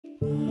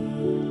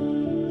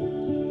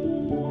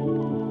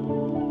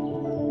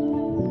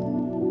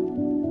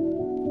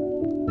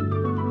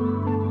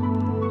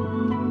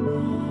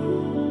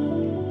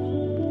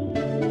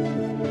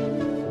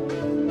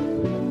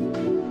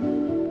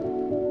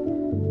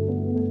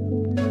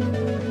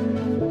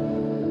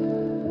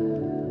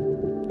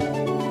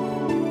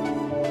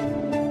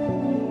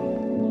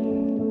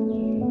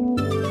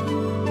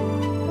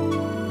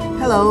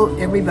Hello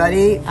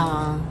everybody,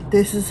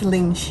 this is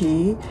Ling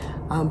Chi,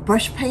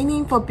 brush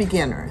painting for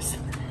beginners,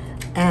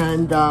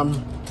 and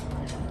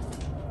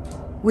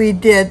we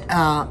did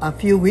a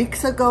few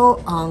weeks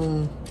ago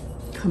on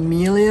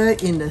Camellia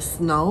in the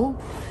snow,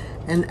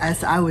 and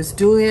as I was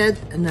doing it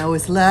and I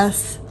was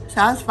less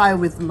satisfied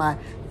with my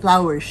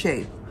flower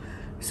shape,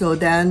 so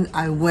then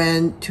I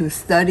went to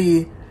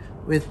study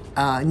with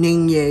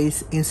Ning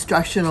Yeh's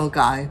instructional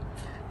guide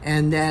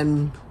and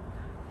then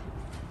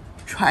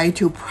try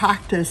to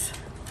practice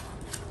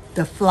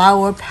the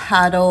flower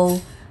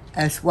petal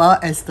as well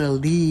as the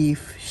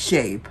leaf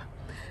shape.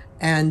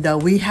 And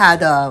we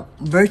had a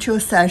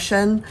virtual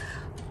session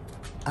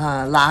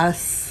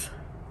last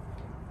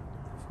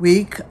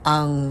week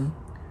on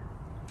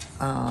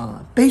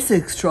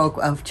basic stroke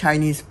of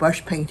Chinese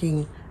brush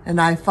painting,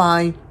 and I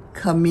find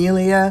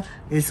Camellia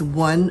is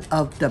one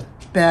of the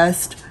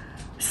best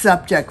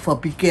subject for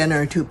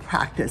beginner to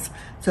practice.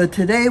 So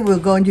today we're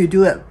going to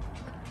do a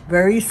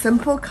very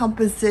simple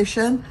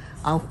composition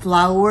on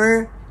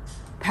flower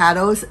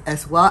petals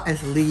as well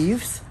as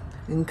leaves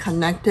and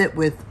connect it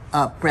with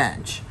a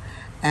branch.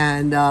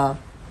 And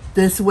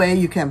this way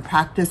you can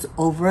practice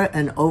over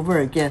and over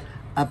again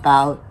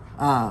about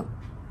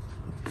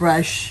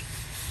brush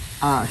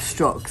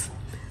strokes.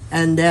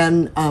 And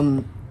then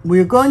I'm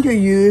going to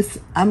use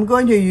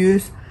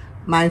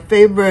my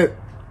favorite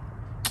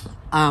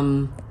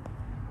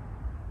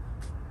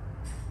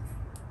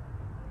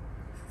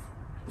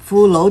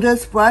full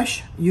Lotus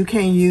brush. You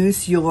can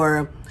use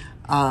your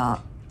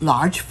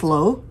large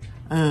flow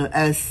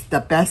as the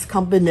best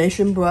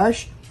combination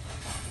brush,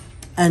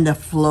 and the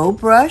flow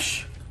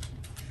brush.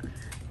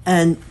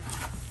 And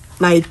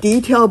my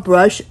detail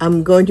brush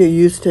I'm going to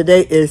use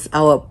today is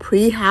our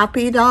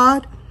pre-happy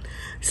dot.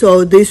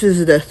 So this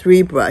is the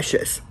 3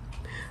 brushes,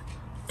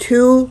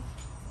 2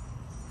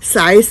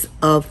 size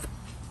of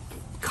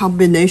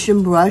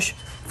combination brush,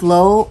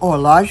 flow or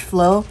large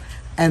flow,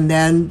 and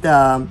then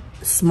the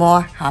small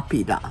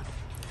happy dot.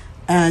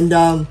 And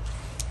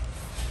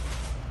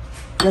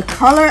the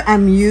color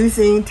I'm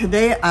using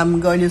today,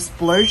 I'm going to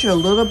splurge a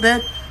little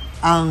bit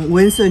on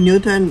Winsor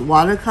Newton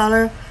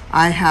watercolor.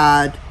 I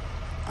had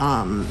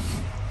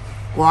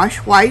wash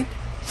white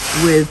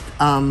with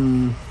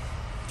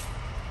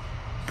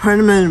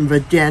permanent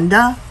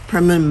magenta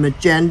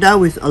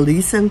with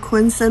Alizarin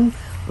Crimson,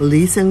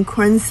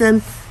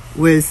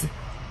 with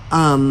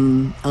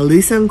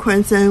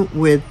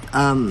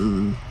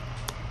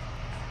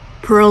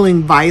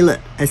Perelyne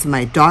Violet as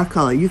my dark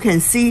color. You can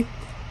see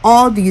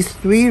all these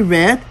 3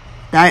 red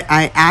that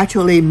I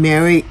actually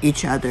marry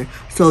each other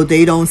so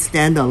they don't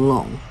stand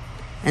alone.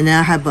 And then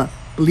I have a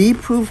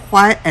bleed-proof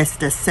white as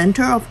the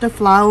center of the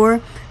flower,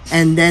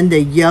 and then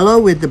the yellow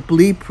with the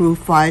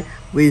bleed-proof white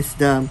with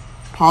the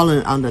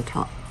pollen on the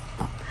top.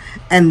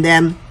 And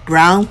then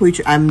brown, which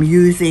I'm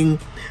using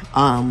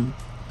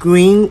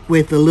green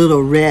with a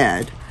little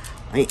red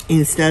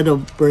instead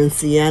of burnt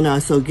sienna,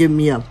 so give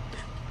me a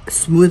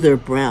smoother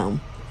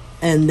brown.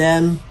 And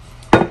then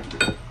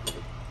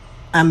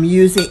I'm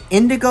using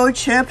indigo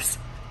chips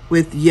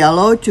with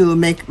yellow to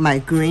make my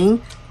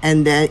green,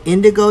 and then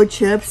indigo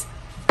chips,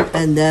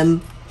 and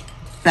then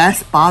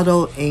Best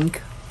Bottle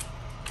ink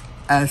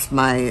as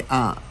my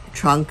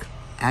trunk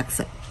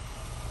accent.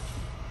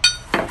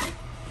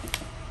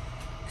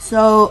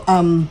 So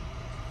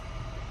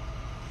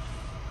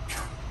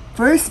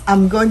first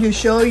I'm going to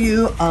show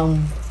you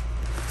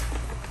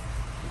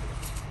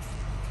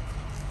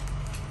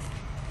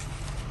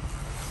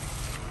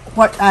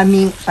what I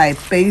mean by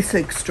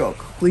basic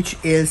stroke, which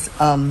is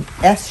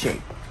S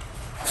shape.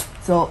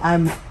 So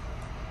I'm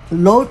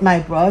load my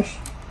brush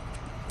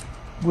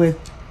with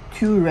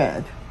 2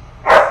 red,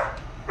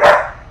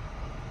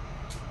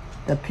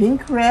 the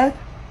pink red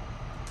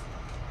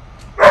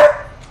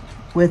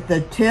with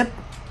the tip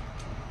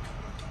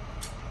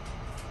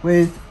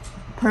with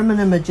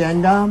permanent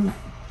magenta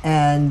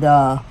and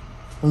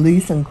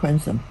Alizarin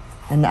Crimson,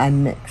 and I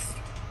mixed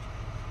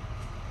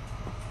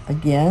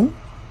again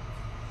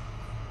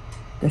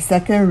the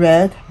second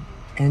red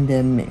and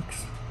then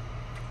mix.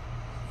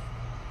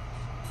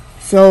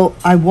 So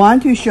I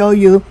want to show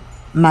you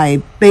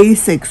my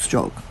basic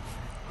stroke,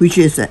 which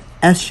is an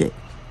S shape.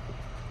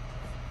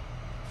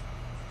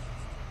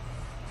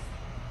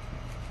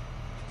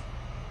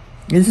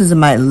 This is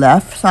my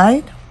left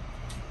side.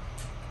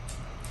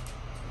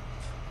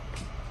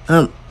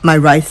 My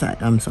right side,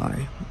 I'm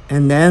sorry.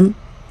 And then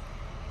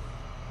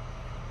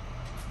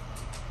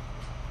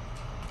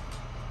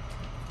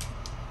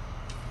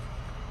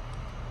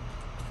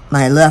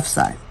my left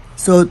side.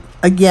 So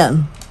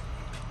again,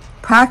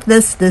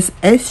 practice this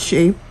S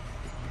shape,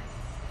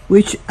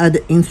 which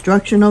the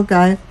instructional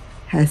guide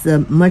has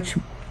a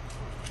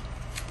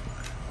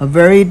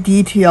very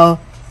detailed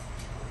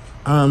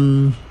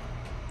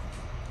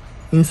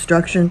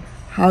instruction.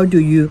 How do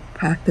you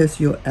practice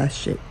your S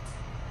shape?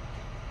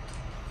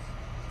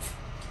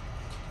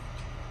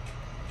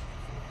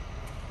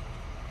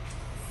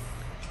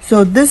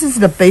 So this is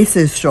the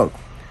basic stroke.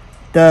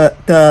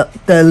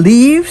 The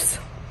leaves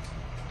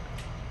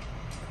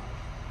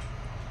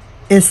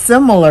is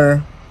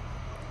similar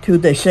to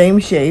the same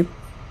shape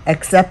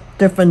except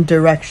different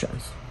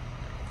directions.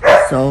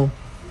 So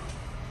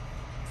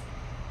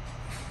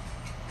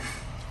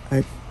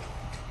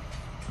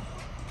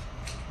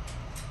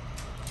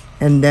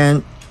and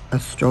then a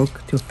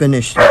stroke to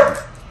finish it.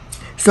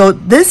 So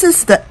this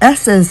is the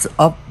essence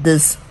of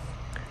this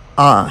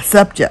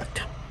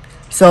subject.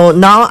 So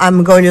now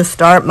I'm going to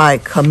start my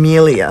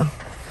Camellia.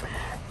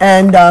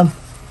 And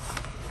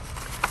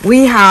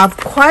we have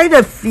quite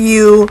a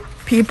few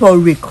people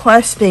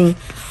requesting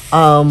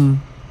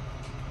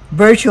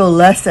virtual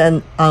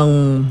lesson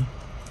on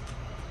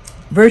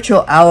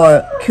virtual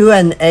hour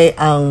Q&A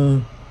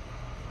on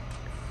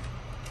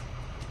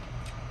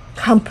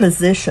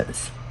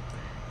compositions.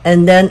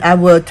 And then I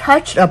will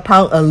touch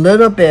upon a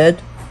little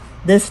bit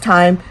this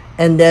time,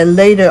 and then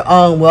later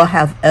on we'll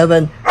have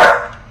Evan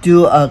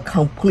do a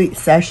complete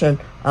session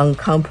on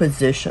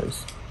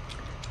compositions.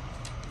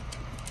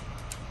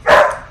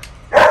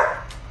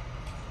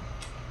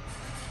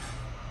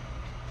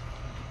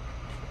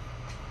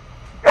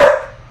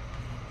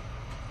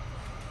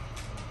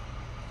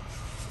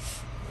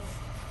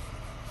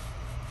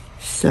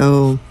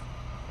 So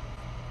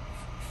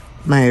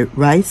my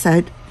right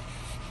side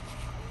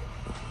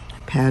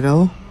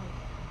petal,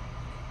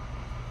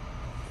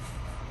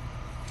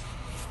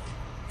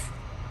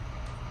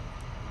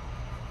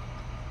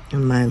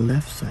 and my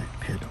left side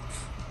petal.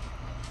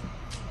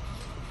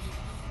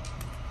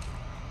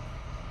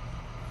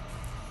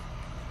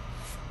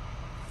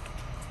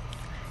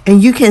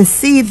 And you can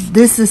see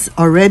this is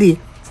already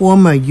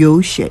form a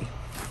U shape.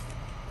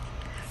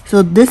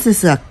 So this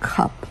is a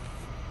cup.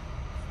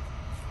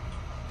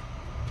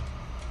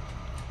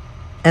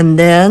 And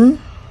then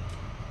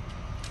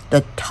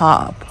the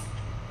top.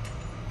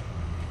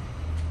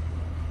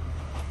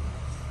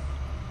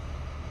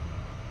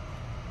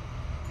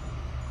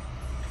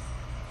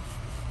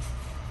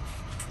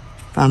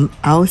 From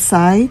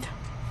outside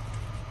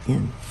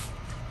in.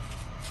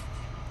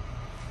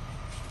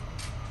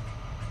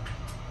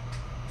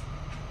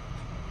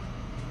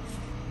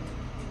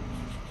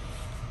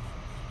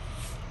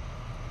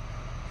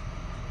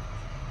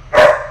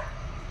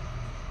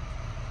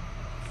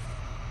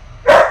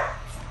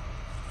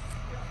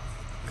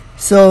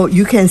 So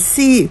you can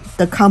see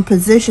the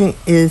composition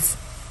is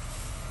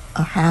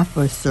a half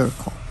a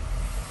circle.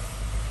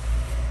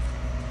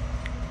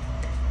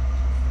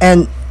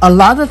 And a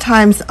lot of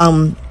times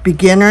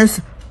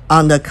beginners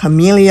on the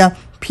Camellia,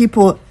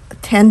 people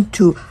tend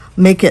to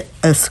make it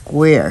a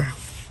square.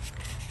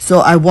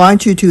 So I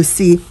want you to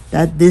see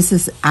that this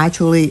is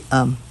actually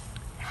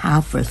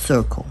half a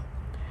circle.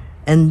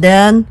 And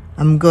then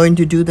I'm going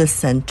to do the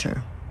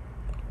center.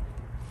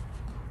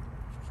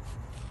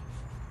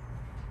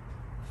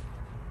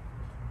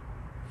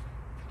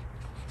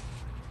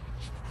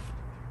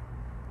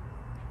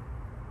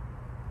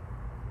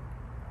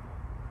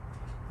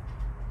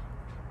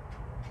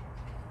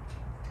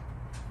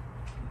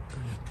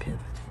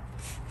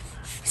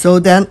 So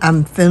then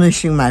I'm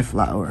finishing my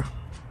flower.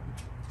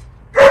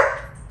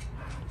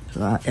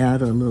 So I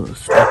add a little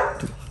stroke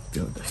to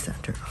build the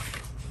center.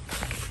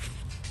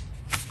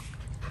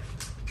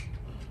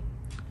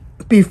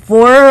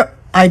 Before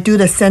I do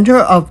the center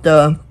of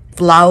the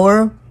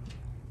flower,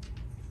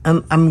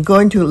 I'm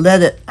going to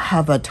let it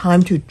have a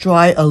time to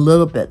dry a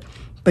little bit.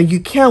 But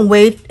you can't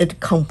wait it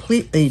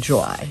completely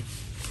dry.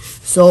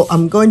 So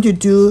I'm going to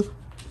do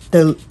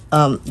the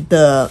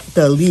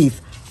leaf.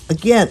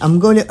 Again, I'm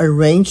going to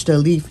arrange the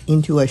leaf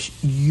into a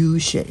U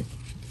shape.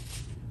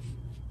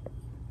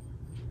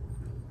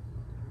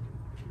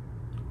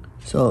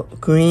 So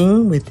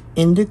green with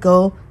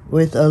indigo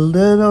with a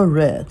little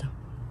red.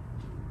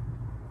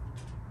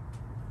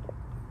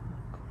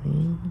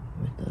 Green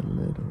with a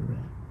little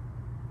red.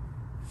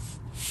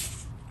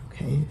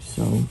 Okay,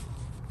 so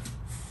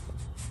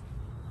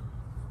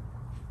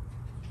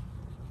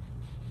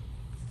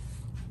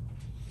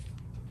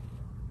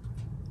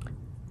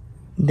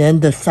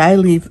then the side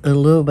leaf a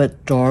little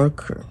bit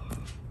darker.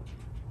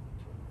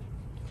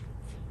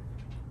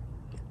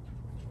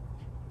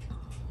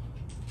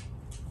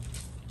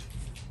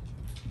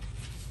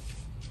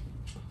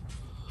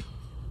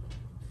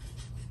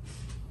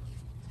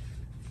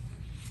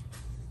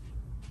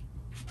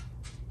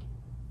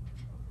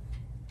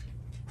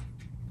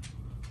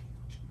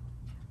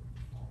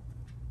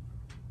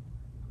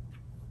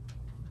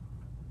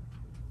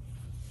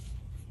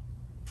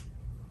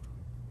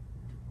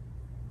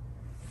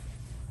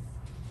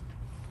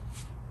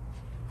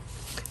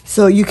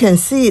 So you can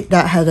see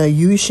that had a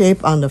U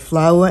shape on the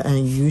flower and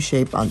a U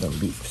shape on the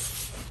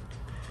leaves.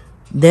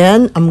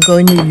 Then I'm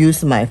going to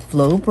use my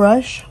flow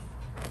brush.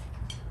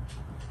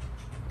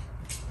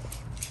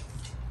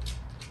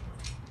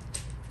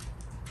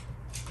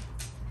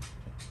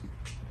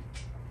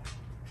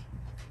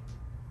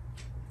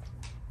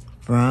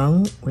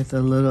 Brown with a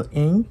little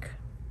ink,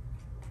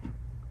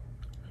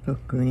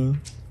 little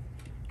green.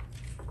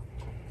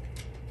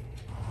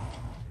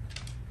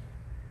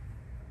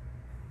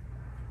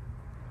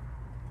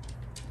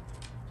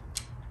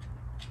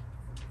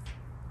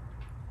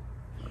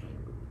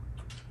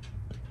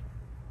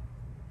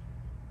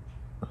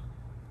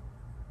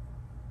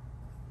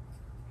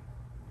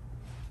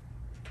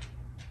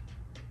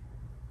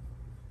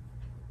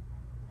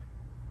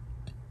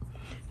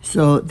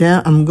 So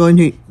then I'm going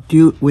to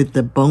do with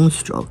the bone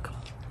stroke.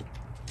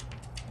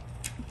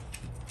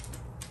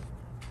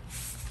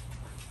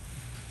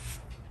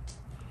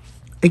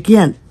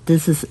 Again,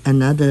 this is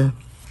another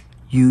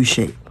U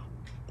shape.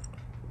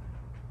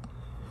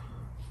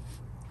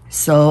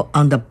 So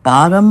on the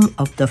bottom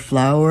of the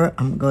flower,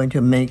 I'm going to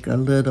make a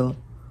little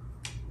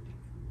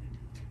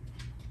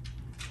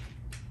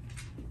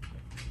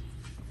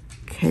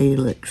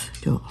calyx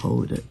to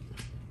hold it.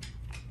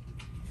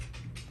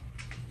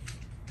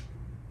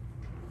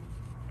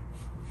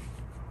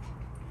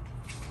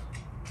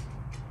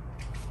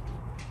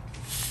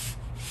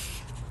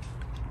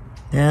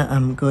 Then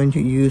I'm going to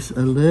use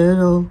a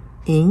little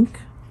ink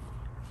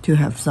to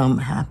have some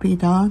happy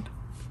dot.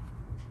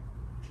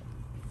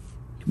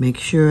 Make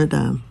sure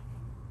that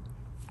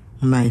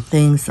my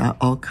things are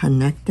all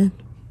connected.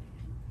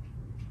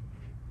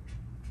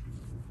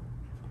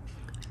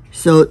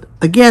 So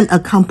again, a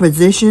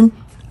composition,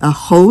 a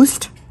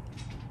host,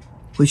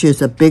 which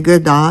is a bigger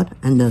dot,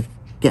 and a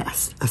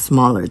guest, a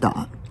smaller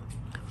dot.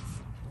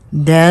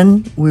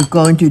 Then we're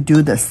going to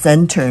do the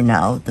center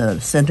now.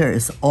 The center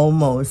is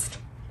almost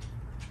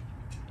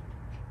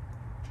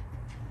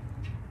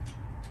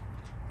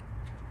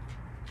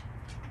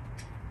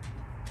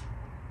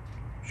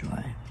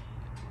dry.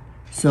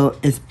 So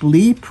it's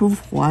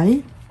bleed-proof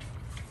white.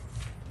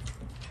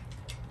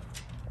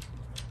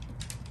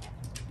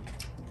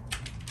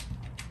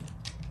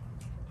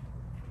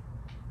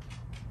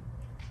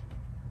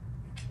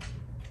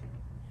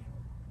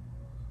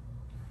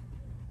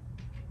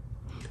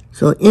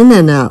 So in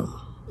and out.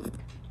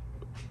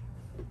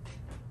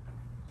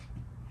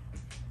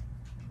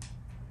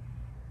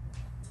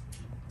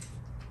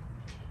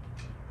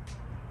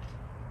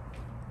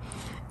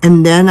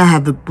 And then I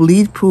have a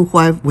bleed-proof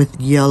white with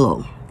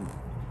yellow.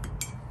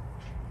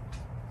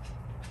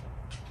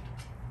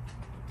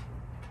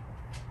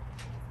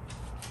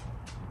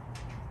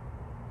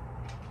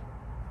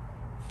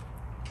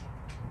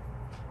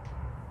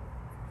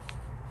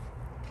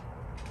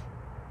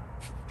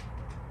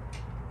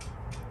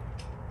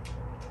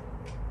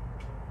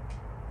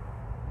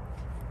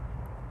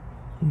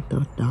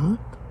 Dot, dot.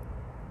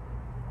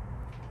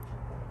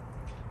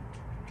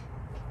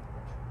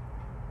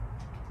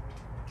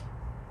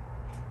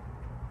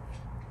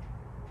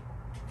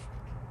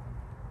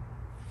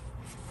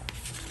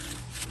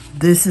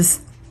 This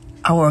is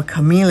our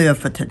camellia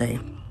for today.